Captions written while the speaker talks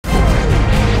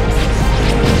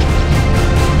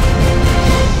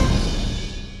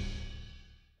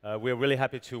We're really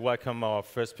happy to welcome our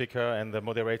first speaker, and the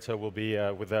moderator will be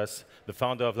with us, the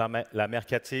founder of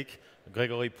Lamercatique,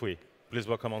 Gregory Pouy. Please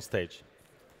welcome on stage.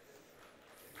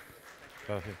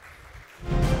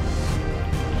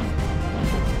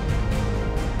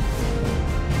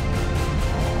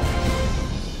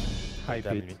 Hi,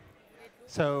 Pete.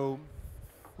 So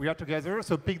we are together.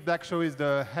 So Pete Blackshaw is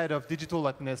the head of digital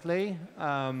at Nestle,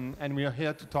 and we are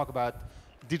here to talk about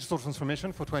digital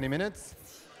transformation for 20 minutes.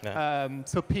 Yeah.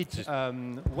 So Pete,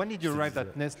 when did you arrive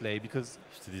at Nestle? Because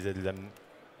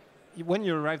when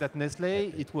you arrived at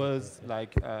Nestle, it was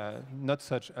like not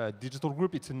such a digital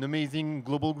group. It's an amazing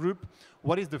global group.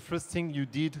 What is the first thing you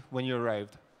did when you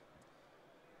arrived?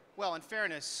 Well, in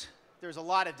fairness, there's a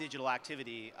lot of digital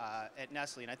activity at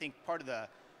Nestle, and I think part of the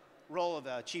role of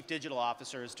the chief digital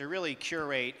officer is to really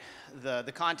curate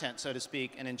the content, so to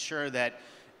speak, and ensure that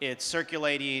it's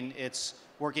circulating, it's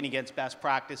working against best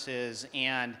practices,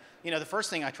 and the first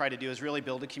thing I try to do is really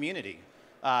build a community,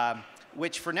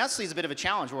 which for Nestle is a bit of a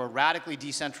challenge. We're a radically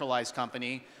decentralized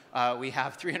company. We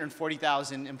have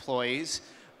 340,000 employees,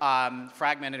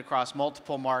 fragmented across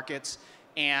multiple markets,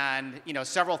 and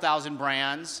several thousand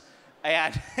brands.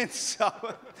 And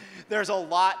so there's a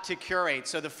lot to curate.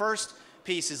 So the first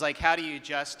piece is like, how do you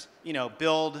just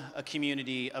build a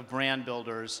community of brand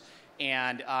builders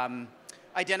and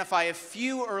identify a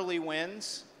few early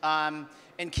wins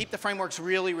and keep the frameworks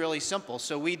really, really simple.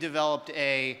 So we developed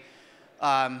a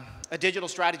digital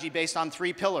strategy based on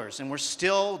 3 pillars, and we're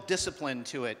still disciplined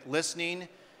to it: listening,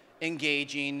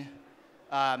 engaging,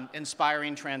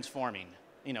 inspiring, transforming.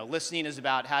 Listening is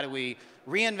about how do we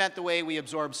reinvent the way we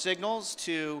absorb signals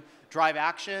to drive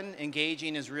action.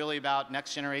 Engaging is really about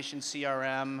next generation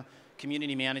CRM,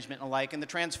 community management and alike. And the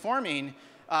transforming,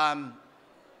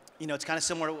 it's kind of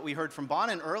similar to what we heard from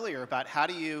Bonin earlier about how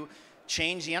do you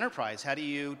change the enterprise? How do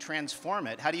you transform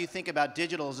it? How do you think about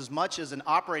digital as much as an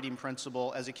operating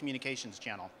principle as a communications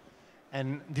channel?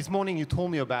 And this morning you told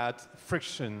me about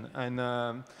friction,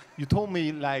 and you told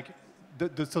me like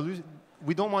the solution.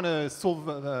 We don't want to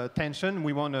solve tension,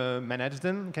 we want to manage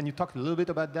them. Can you talk a little bit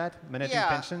about that, managing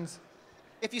tensions?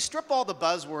 If you strip all the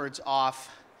buzzwords off,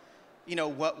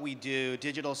 what we do,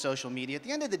 digital, social media, at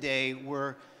the end of the day,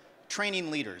 we're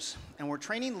training leaders. And we're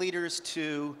training leaders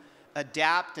to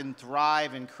adapt and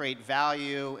thrive and create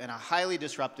value in a highly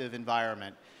disruptive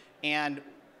environment. And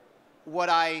what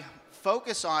I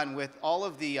focus on with all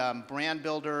of the brand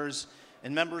builders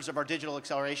and members of our digital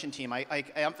acceleration team, I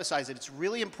emphasize that it's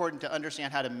really important to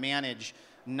understand how to manage,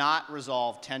 not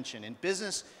resolve tension. In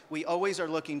business, we always are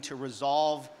looking to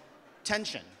resolve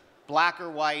tension, black or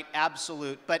white,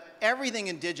 absolute, but everything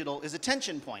in digital is a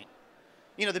tension point.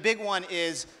 The big one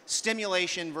is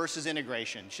stimulation versus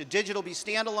integration. Should digital be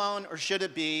standalone or should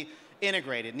it be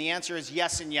integrated? And the answer is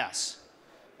yes and yes.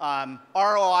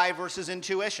 ROI versus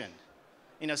intuition.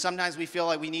 Sometimes we feel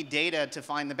like we need data to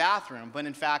find the bathroom, but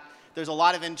in fact, there's a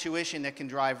lot of intuition that can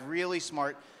drive really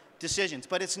smart decisions.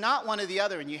 But it's not one or the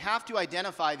other, and you have to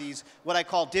identify these, what I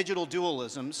call digital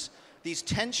dualisms, these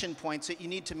tension points that you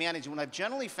need to manage. And what I've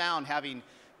generally found, having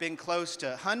been close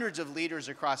to hundreds of leaders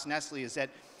across Nestle, is that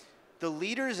the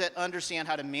leaders that understand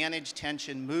how to manage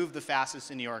tension move the fastest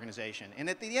in the organization. And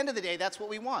at the end of the day, that's what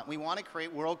we want. We want to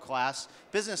create world-class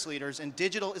business leaders, and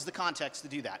digital is the context to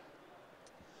do that.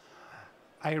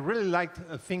 I really liked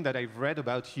a thing that I've read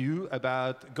about you,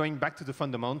 about going back to the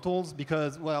fundamentals,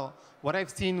 because, well, what I've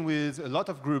seen with a lot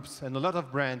of groups and a lot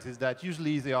of brands is that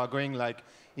usually they are going like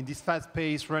in this fast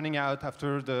pace, running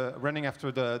after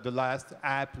the last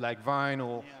app like Vine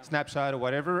or Snapchat or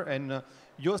whatever. And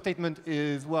your statement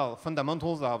is, well,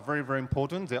 fundamentals are very, very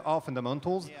important. They are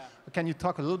fundamentals. Yeah. Can you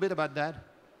talk a little bit about that?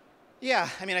 Yeah,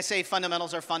 I say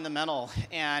fundamentals are fundamental,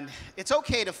 and it's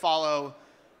okay to follow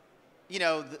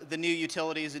the new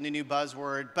utilities and the new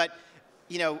buzzword, but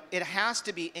it has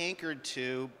to be anchored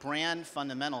to brand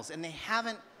fundamentals, and they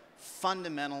haven't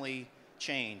fundamentally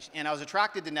changed. And I was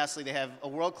attracted to Nestle. They have a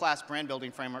world-class brand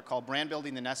building framework called Brand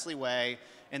Building the Nestle Way,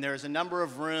 and there's a number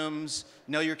of rooms: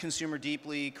 know your consumer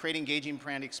deeply, create engaging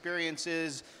brand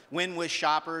experiences, win with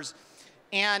shoppers.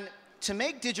 And to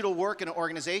make digital work in an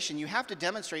organization, you have to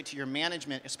demonstrate to your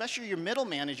management, especially your middle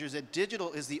managers, that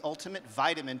digital is the ultimate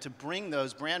vitamin to bring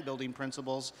those brand building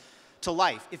principles to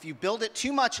life. If you build it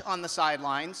too much on the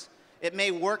sidelines, it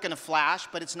may work in a flash,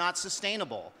 but it's not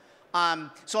sustainable.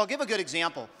 So I'll give a good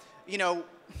example.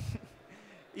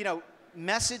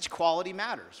 Message quality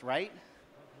matters, right?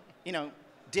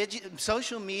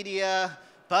 Social media,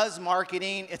 buzz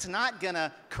marketing, it's not going to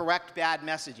correct bad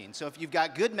messaging. So if you've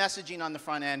got good messaging on the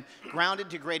front end, grounded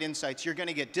to great insights, you're going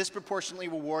to get disproportionately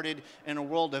rewarded in a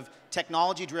world of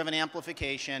technology-driven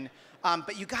amplification.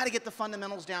 But you got to get the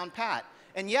fundamentals down pat.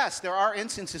 And yes, there are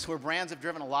instances where brands have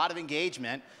driven a lot of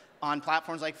engagement on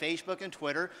platforms like Facebook and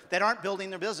Twitter that aren't building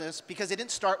their business because they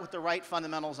didn't start with the right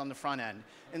fundamentals on the front end.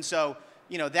 And so,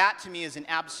 you know, that to me is an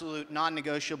absolute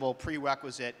non-negotiable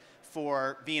prerequisite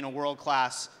for being a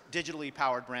world-class, digitally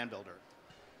powered brand builder.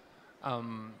 That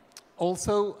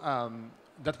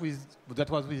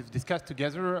was we've discussed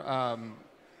together.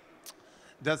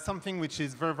 There's something which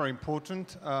is very, very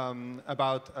important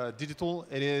about digital.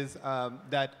 It is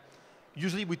that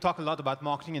usually we talk a lot about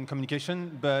marketing and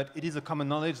communication, but it is a common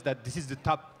knowledge that this is the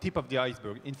tip of the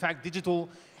iceberg. In fact, digital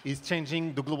is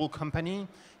changing the global company.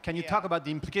 Can you talk about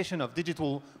the implication of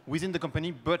digital within the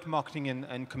company, but marketing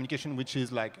and communication, which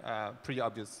is like pretty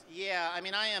obvious? Yeah, I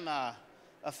mean, I am a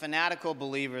fanatical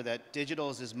believer that digital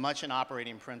is as much an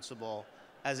operating principle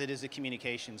as it is a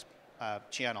communications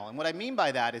channel. And what I mean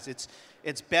by that is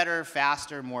it's better,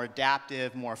 faster, more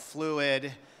adaptive, more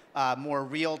fluid, more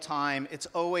real-time, it's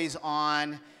always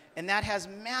on, and that has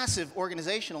massive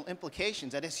organizational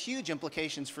implications. That has huge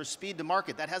implications for speed to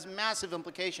market. That has massive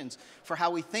implications for how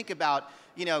we think about,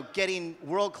 you know, getting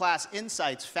world-class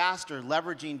insights faster,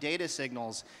 leveraging data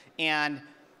signals. And,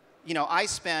 you know, I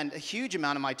spend a huge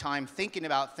amount of my time thinking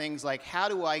about things like how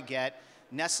do I get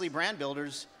Nestle brand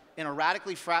builders in a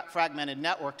radically fragmented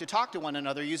network to talk to one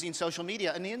another using social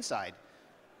media on the inside.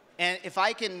 And if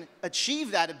I can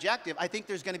achieve that objective, I think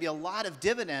there's going to be a lot of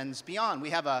dividends beyond. We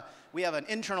have an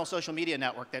internal social media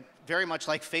network that very much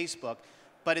like Facebook,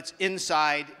 but it's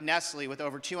inside Nestle with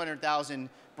over 200,000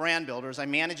 brand builders. I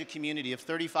manage a community of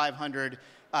 3,500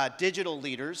 digital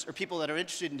leaders, or people that are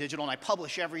interested in digital, and I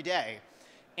publish every day.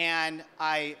 And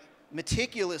I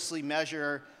meticulously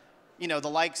measure, you know, the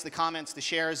likes, the comments, the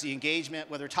shares, the engagement,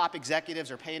 whether top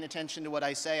executives are paying attention to what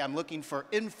I say. I'm looking for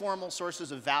informal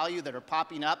sources of value that are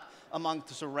popping up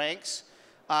amongst the ranks,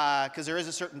 because there is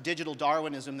a certain digital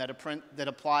Darwinism that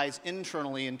applies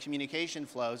internally in communication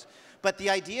flows. But the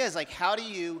idea is, like, how do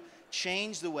you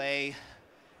change the way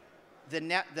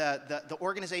the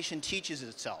organization teaches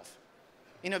itself?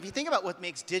 You know, if you think about what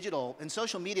makes digital, and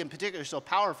social media in particular, so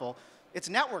powerful, it's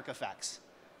network effects.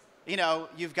 You know,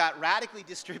 you've got radically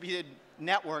distributed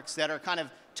networks that are kind of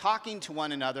talking to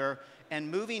one another and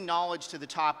moving knowledge to the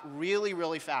top really,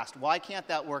 really fast. Why can't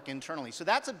that work internally? So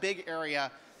that's a big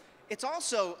area. It's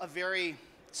also a very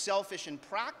selfish and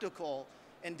practical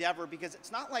endeavor because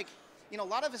it's not like, you know,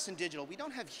 a lot of us in digital, we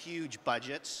don't have huge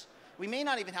budgets. We may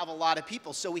not even have a lot of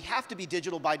people, so we have to be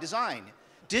digital by design.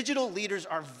 Digital leaders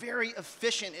are very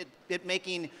efficient at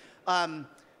making,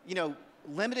 you know,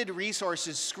 limited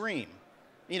resources scream.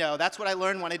 You know, that's what I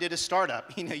learned when I did a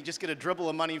startup. You know, you just get a dribble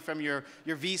of money from your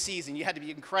VCs, and you had to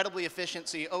be incredibly efficient,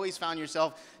 so you always found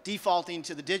yourself defaulting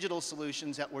to the digital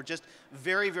solutions that were just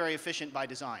very, very efficient by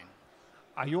design.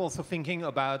 Are you also thinking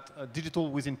about digital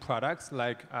within products,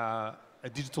 like a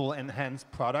digital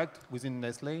enhanced product within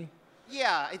Nestle?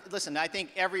 Yeah, listen, I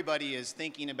think everybody is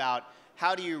thinking about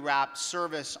how do you wrap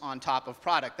service on top of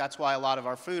product. That's why a lot of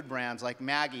our food brands like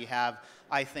Maggi have,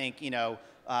 I think, you know,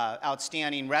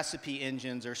 outstanding recipe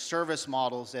engines or service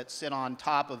models that sit on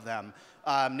top of them.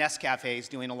 Nescafe is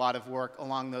doing a lot of work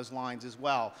along those lines as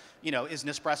well. You know, is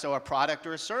Nespresso a product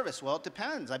or a service? Well, it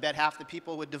depends. I bet half the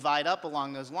people would divide up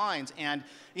along those lines. And,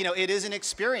 you know, it is an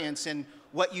experience, and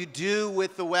what you do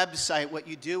with the website, what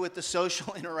you do with the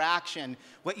social interaction,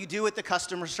 what you do with the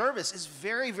customer service is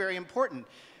very, very important.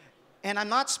 And I'm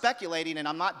not speculating, and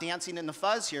I'm not dancing in the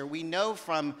fuzz here. We know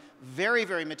from very,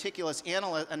 very meticulous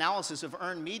analysis of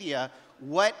earned media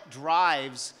what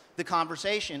drives the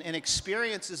conversation, and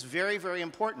experience is very, very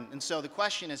important. And so the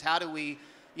question is, how do we,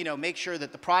 you know, make sure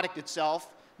that the product itself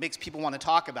makes people want to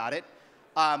talk about it,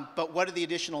 but what are the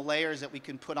additional layers that we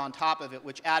can put on top of it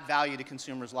which add value to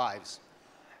consumers' lives?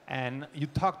 And you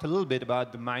talked a little bit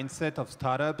about the mindset of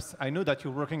startups. I know that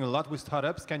you're working a lot with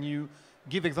startups. Can you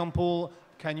give example?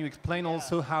 Can you explain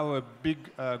also how a big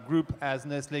group as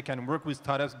Nestle can work with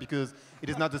startups, because it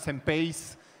is not the same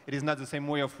pace, it is not the same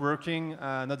way of working,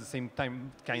 not the same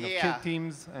time kind of kill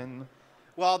teams? And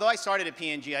well, although I started at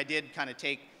P&G, I did kind of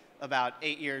take about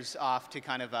 8 years off to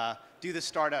kind of do the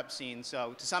startup scene.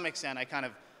 So to some extent, I kind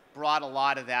of brought a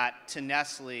lot of that to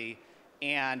Nestle,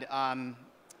 and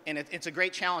it's a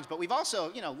great challenge. But we've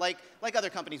also, you know, like other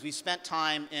companies, we've spent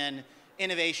time in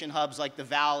innovation hubs like the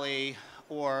Valley,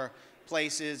 or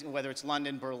places, whether it's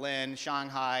London, Berlin,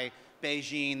 Shanghai,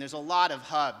 Beijing. There's a lot of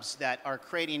hubs that are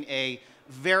creating a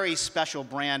very special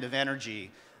brand of energy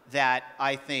that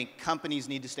I think companies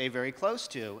need to stay very close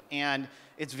to. And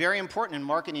it's very important in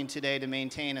marketing today to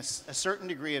maintain a certain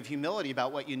degree of humility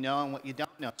about what you know and what you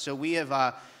don't know. So we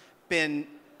have been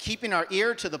keeping our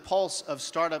ear to the pulse of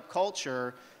startup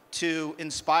culture to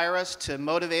inspire us, to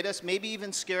motivate us, maybe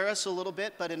even scare us a little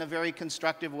bit, but in a very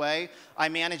constructive way. I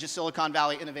manage a Silicon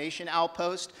Valley Innovation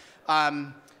Outpost.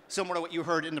 Similar to what you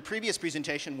heard in the previous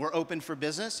presentation, we're open for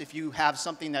business. If you have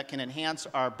something that can enhance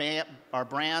our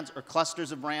brands or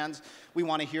clusters of brands, we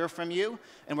want to hear from you.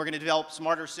 And we're going to develop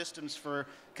smarter systems for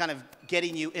kind of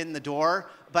getting you in the door.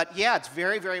 But yeah, it's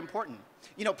very, very important.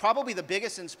 You know, probably the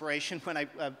biggest inspiration when I,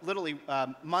 literally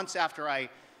months after I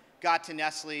got to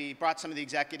Nestle, brought some of the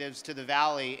executives to the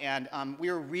Valley, and we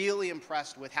were really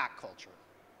impressed with hack culture.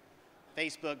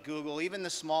 Facebook, Google, even the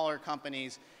smaller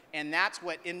companies. And that's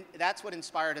what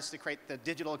inspired us to create the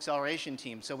digital acceleration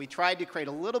team. So we tried to create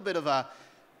a little bit of a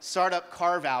startup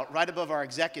carve-out right above our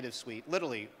executive suite,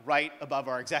 literally right above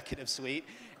our executive suite.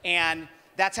 And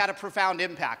that's had a profound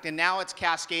impact. And now it's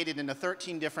cascaded into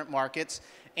 13 different markets.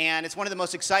 And it's one of the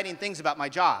most exciting things about my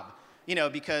job, you know,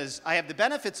 because I have the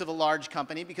benefits of a large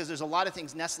company because there's a lot of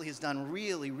things Nestle has done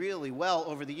really, really well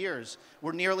over the years.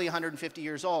 We're nearly 150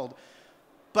 years old.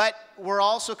 But we're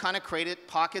also kind of created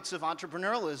pockets of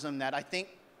entrepreneurialism that I think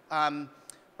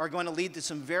are going to lead to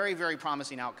some very, very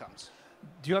promising outcomes.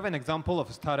 Do you have an example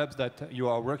of startups that you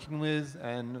are working with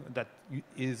and that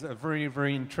is a very,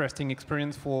 very interesting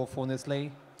experience for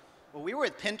Nestle? Well, we were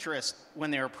at Pinterest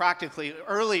when they were practically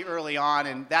early on,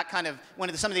 and that kind of,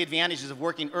 some of the advantages of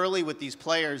working early with these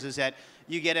players is that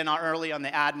you get in early on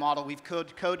the ad model. We've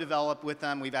co-developed with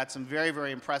them. We've had some very,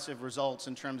 very impressive results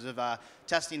in terms of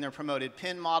testing their promoted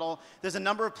pin model. There's a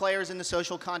number of players in the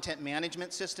social content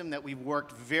management system that we've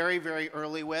worked very, very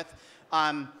early with.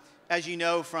 As you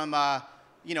know from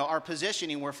our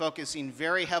positioning, we're focusing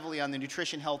very heavily on the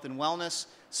nutrition, health, and wellness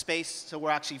space. So we're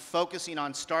actually focusing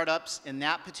on startups in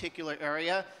that particular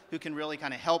area who can really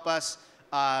kind of help us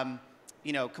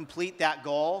complete that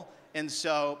goal. And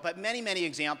so, but many, many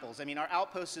examples. I mean, our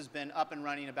outpost has been up and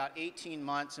running about 18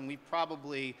 months, and we've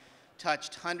probably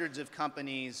touched hundreds of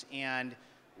companies, and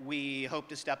we hope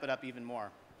to step it up even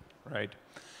more. Right.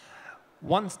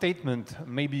 One statement,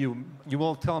 maybe you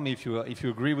will tell me if you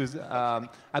agree with.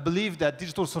 I believe that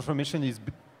digital transformation is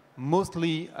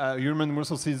mostly a human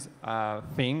resources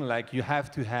thing. Like you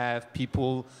have to have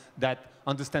people that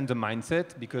understand the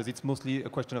mindset because it's mostly a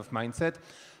question of mindset.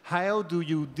 How do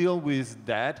you deal with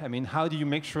that? I mean, how do you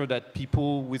make sure that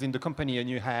people within the company, and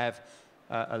you have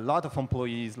a lot of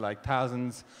employees, like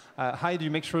thousands, how do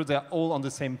you make sure they're all on the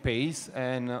same pace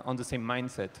and on the same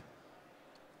mindset?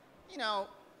 You know,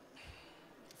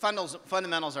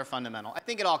 fundamentals are fundamental. I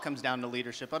think it all comes down to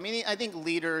leadership. I mean, I think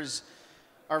leaders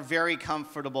are very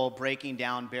comfortable breaking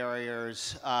down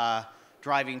barriers,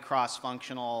 driving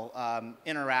cross-functional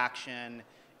interaction,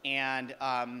 and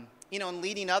and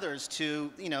leading others to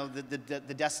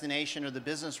the destination or the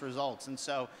business results. And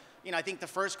so, I think the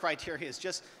first criteria is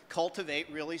just cultivate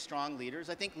really strong leaders.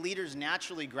 I think leaders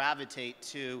naturally gravitate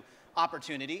to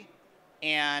opportunity,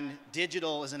 and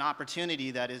digital is an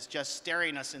opportunity that is just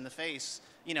staring us in the face,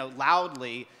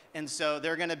 loudly. And so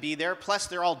they're going to be there. Plus,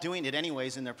 they're all doing it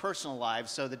anyways in their personal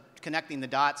lives, so that connecting the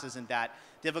dots isn't that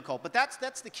difficult. But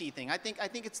that's the key thing. I think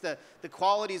it's the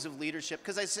qualities of leadership.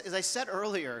 Because as I said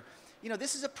earlier,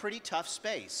 this is a pretty tough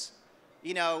space.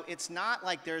 It's not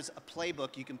like there's a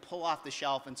playbook you can pull off the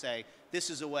shelf and say, this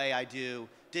is the way I do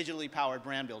digitally powered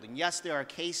brand building. Yes, there are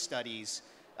case studies,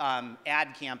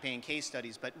 ad campaign case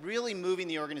studies, but really moving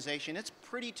the organization, it's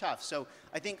pretty tough. So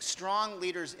I think strong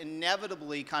leaders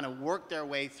inevitably kind of work their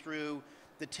way through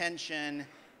the tension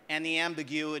and the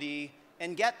ambiguity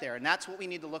and get there, and that's what we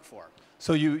need to look for.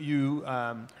 So you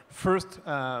first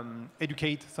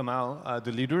educate somehow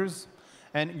the leaders,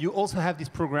 and you also have this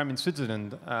program in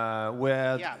Switzerland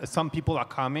where some people are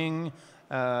coming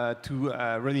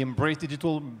to really embrace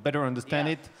digital, better understand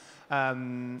it.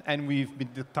 And we've been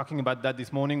talking about that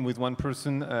this morning with one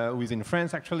person who is in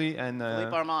France, actually. And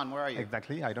Philippe Armand, where are you?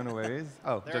 Exactly. I don't know where he is.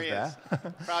 Oh, there just he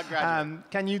is. Proud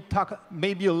graduate. Can you talk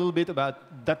maybe a little bit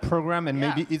about that program and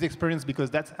maybe his experience?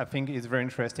 Because that, I think, is very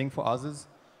interesting for others.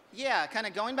 Yeah, kind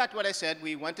of going back to what I said,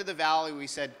 we went to the Valley. We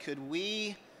said, could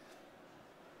we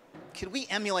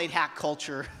emulate hack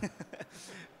culture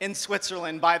in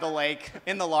Switzerland by the lake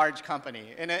in the large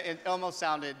company? And it almost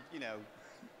sounded,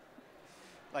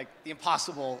 like the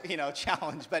impossible,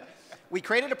 challenge. But we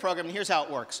created a program, and here's how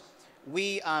it works.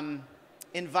 We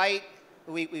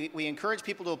we encourage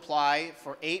people to apply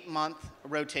for 8-month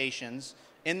rotations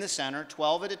in the center,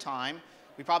 12 at a time.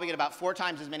 We probably get about 4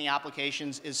 times as many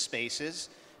applications as spaces.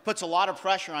 puts a lot of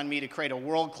pressure on me to create a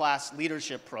world-class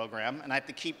leadership program, and I have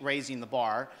to keep raising the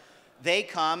bar. They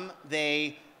come,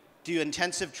 they do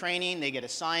intensive training, they get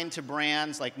assigned to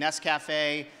brands like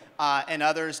Nescafe and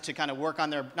others to kind of work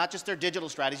on their, not just their digital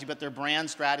strategy, but their brand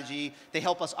strategy. They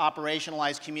help us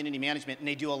operationalize community management, and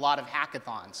they do a lot of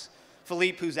hackathons.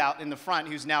 Philippe, who's out in the front,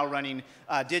 who's now running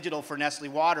digital for Nestle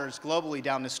Waters globally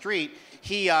down the street,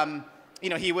 he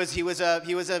was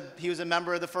a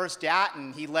member of the first DAT,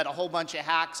 and he led a whole bunch of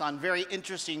hacks on very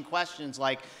interesting questions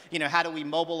like, how do we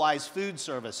mobilize food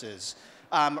services?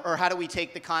 Or how do we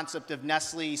take the concept of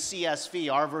Nestle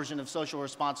CSV, our version of social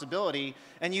responsibility,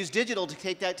 and use digital to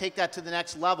take that to the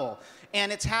next level?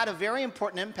 And it's had a very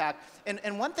important impact.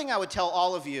 And one thing I would tell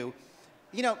all of you,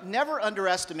 never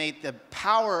underestimate the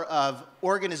power of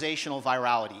organizational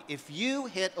virality. If you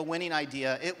hit a winning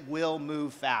idea, it will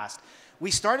move fast.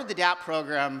 We started the DAP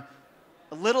program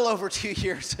a little over 2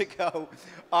 years ago.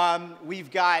 We've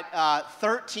got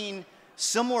 13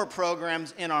 similar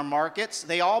programs in our markets.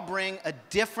 They all bring a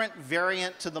different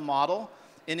variant to the model.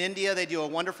 In India, they do a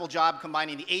wonderful job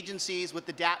combining the agencies with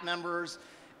the DAP members.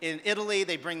 In Italy,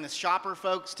 they bring the shopper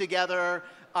folks together.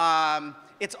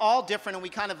 It's all different, and we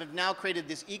kind of have now created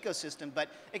this ecosystem. But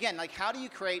again, like, how do you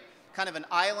create kind of an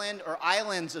island or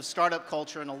islands of startup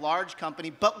culture in a large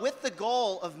company, but with the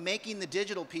goal of making the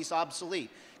digital piece obsolete?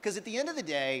 Because at the end of the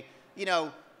day,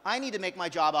 I need to make my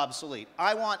job obsolete.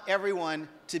 I want everyone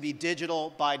to be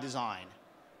digital by design.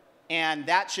 And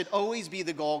that should always be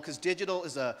the goal, because digital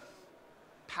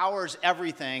powers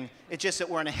everything. It's just that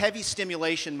we're in a heavy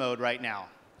stimulation mode right now.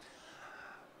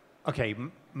 Okay,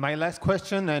 my last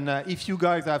question, and if you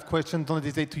guys have questions, don't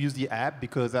hesitate to use the app,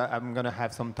 because I'm going to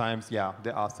have sometimes, yeah,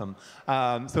 they're awesome.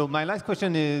 So my last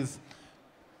question is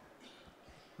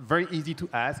very easy to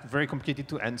ask, very complicated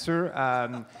to answer.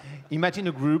 Imagine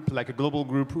a group, like a global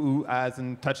group, who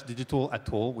hasn't touched digital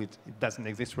at all, which it doesn't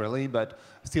exist really, but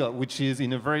still, which is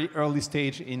in a very early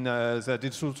stage in the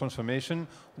digital transformation.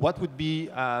 What would be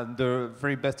the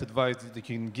very best advice that you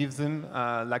can give them,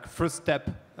 like first step,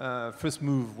 first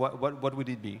move, what would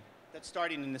it be? That's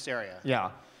starting in this area. Yeah.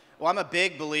 Well, I'm a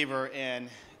big believer in,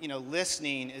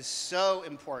 listening is so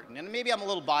important. And maybe I'm a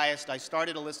little biased. I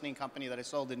started a listening company that I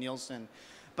sold to Nielsen.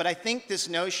 But I think this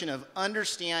notion of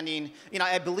understanding,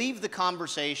 I believe the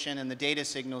conversation and the data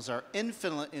signals are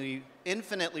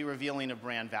infinitely revealing of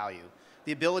brand value.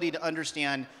 The ability to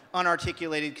understand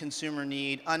unarticulated consumer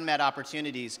need, unmet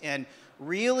opportunities, and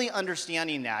really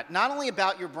understanding that, not only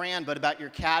about your brand, but about your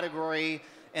category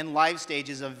and life stage,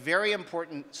 is a very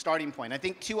important starting point. I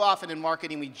think too often in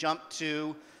marketing we jump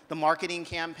to the marketing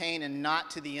campaign and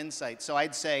not to the insight. So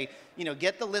I'd say,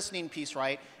 get the listening piece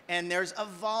right. And there's a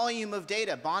volume of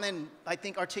data. Bonin, I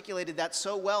think, articulated that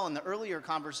so well in the earlier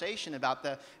conversation about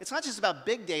it's not just about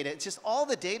big data, it's just all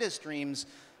the data streams,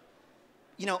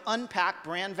 unpack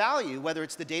brand value, whether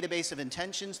it's the database of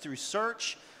intentions through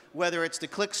search, whether it's the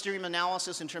clickstream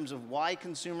analysis in terms of why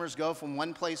consumers go from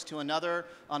one place to another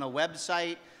on a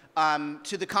website,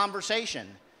 to the conversation,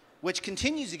 which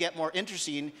continues to get more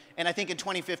interesting. And I think in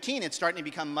 2015, it's starting to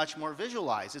become much more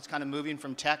visualized. It's kind of moving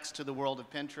from text to the world of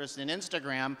Pinterest and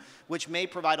Instagram, which may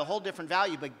provide a whole different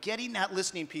value. But getting that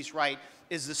listening piece right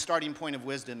is the starting point of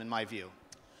wisdom, in my view.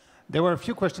 There were a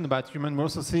few questions about human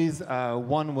resources.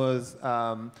 One was,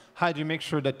 how do you make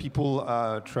sure that people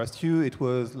trust you? It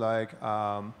was like,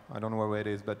 I don't know where it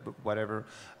is, but whatever.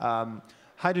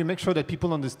 How do you make sure that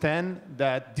people understand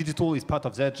that digital is part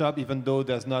of their job, even though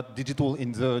there's not digital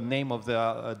in the name of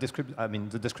the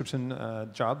description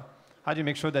job? How do you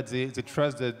make sure that they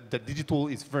trust that digital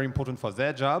is very important for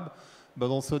their job, but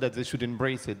also that they should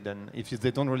embrace it then, if they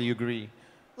don't really agree?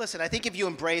 Listen, I think if you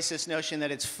embrace this notion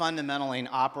that it's fundamentally an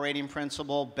operating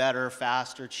principle, better,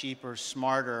 faster, cheaper,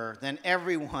 smarter, then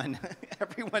everyone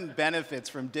benefits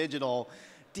from digital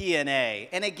DNA.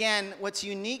 And again, what's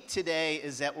unique today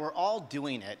is that we're all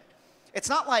doing it. It's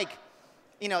not like,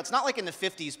 it's not like in the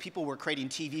 50s people were creating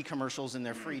TV commercials in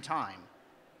their free time.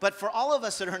 But for all of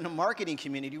us that are in the marketing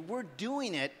community, we're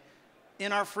doing it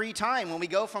in our free time. When we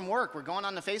go from work, we're going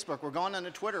on to Facebook, we're going on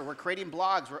to Twitter, we're creating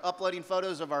blogs, we're uploading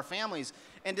photos of our families.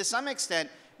 And to some extent,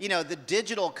 the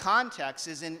digital context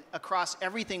is across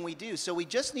everything we do. So we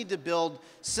just need to build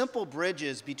simple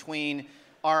bridges between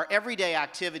our everyday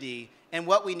activity and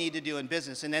what we need to do in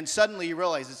business. And then suddenly you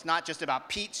realize it's not just about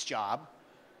Pete's job.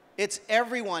 It's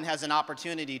everyone has an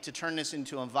opportunity to turn this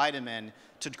into a vitamin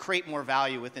to create more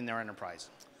value within their enterprise.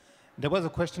 There was a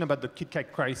question about the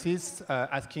KitKat crisis,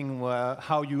 asking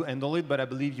how you handle it, but I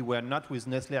believe you were not with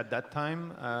Nestle at that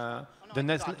time. Oh, The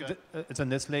Nestle, it's a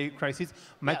Nestle crisis.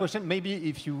 My question, maybe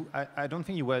if you, I don't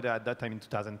think you were there at that time in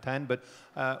 2010, but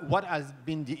what has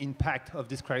been the impact of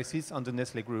this crisis on the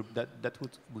Nestle group? That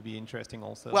would be interesting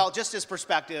also. Well, just as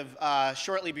perspective,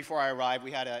 shortly before I arrived,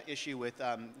 we had an issue with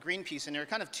Greenpeace, and there are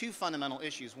kind of two fundamental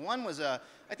issues. One was, I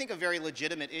think, a very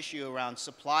legitimate issue around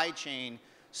supply chain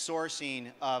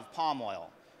sourcing of palm oil.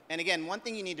 And again, one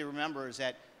thing you need to remember is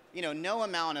that, you know, no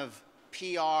amount of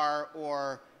PR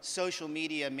or social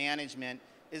media management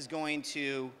is going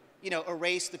to, you know,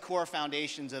 erase the core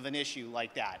foundations of an issue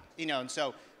like that. You know, and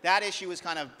so that issue was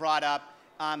kind of brought up.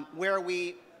 Where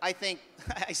we, I think,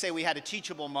 I say we had a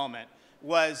teachable moment,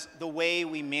 was the way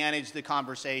we managed the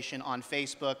conversation on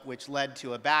Facebook, which led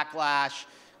to a backlash.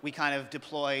 We kind of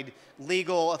deployed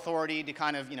legal authority to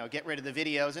kind of, you know, get rid of the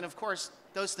videos. And of course,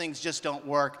 those things just don't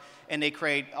work, and they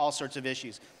create all sorts of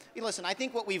issues. Hey, listen, I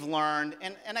think what we've learned,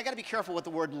 and I got to be careful with the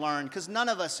word learned, because none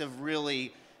of us have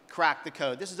really cracked the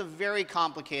code. This is a very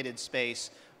complicated space,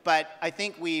 but I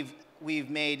think we've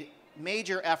made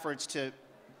major efforts to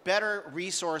better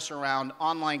resource around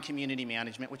online community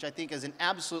management, which I think is an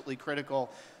absolutely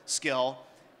critical skill.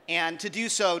 And to do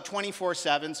so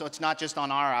 24/7, so it's not just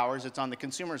on our hours, it's on the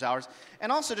consumer's hours,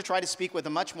 and also to try to speak with a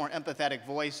much more empathetic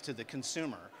voice to the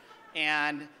consumer.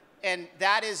 And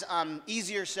that is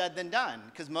easier said than done,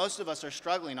 because most of us are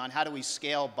struggling on how do we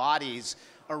scale bodies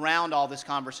around all this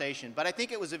conversation. But I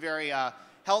think it was a very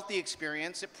healthy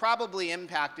experience. It probably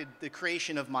impacted the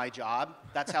creation of my job.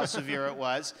 That's how severe it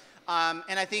was.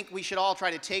 And I think we should all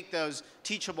try to take those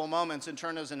teachable moments and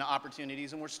turn those into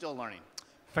opportunities, and we're still learning.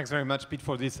 Thanks very much, Pete,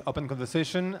 for this open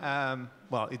conversation.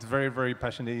 Well, it's very, very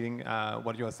passionate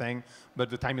what you are saying, but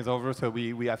the time is over, so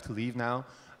we have to leave now.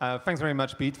 Thanks very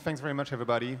much, Pete. Thanks very much,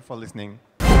 everybody, for listening.